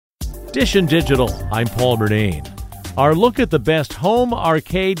Dish and Digital, I'm Paul Murnane. Our look at the best home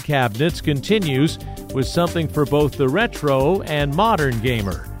arcade cabinets continues with something for both the retro and modern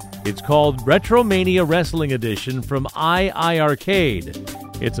gamer. It's called RetroMania Wrestling Edition from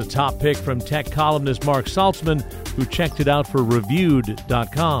iArcade. It's a top pick from tech columnist Mark Saltzman, who checked it out for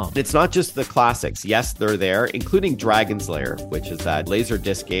Reviewed.com. It's not just the classics. Yes, they're there, including Dragon's Lair, which is that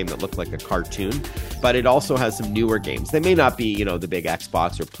Laserdisc game that looked like a cartoon. But it also has some newer games. They may not be, the big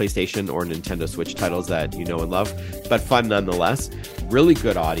Xbox or PlayStation or Nintendo Switch titles that you know and love, but fun nonetheless. Really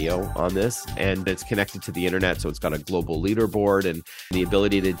good audio on this, and it's connected to the internet, so it's got a global leaderboard, and the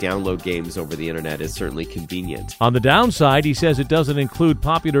ability to download games over the internet is certainly convenient. On the downside, he says it doesn't include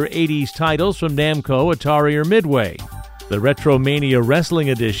popular 80s titles from Namco, Atari, or Midway. The RetroMania Wrestling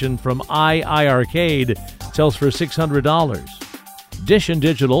Edition from iArcade sells for $600. Dish and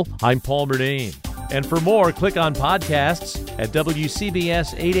Digital, I'm Paul Murnane. And for more, click on podcasts at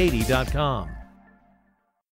WCBS880.com.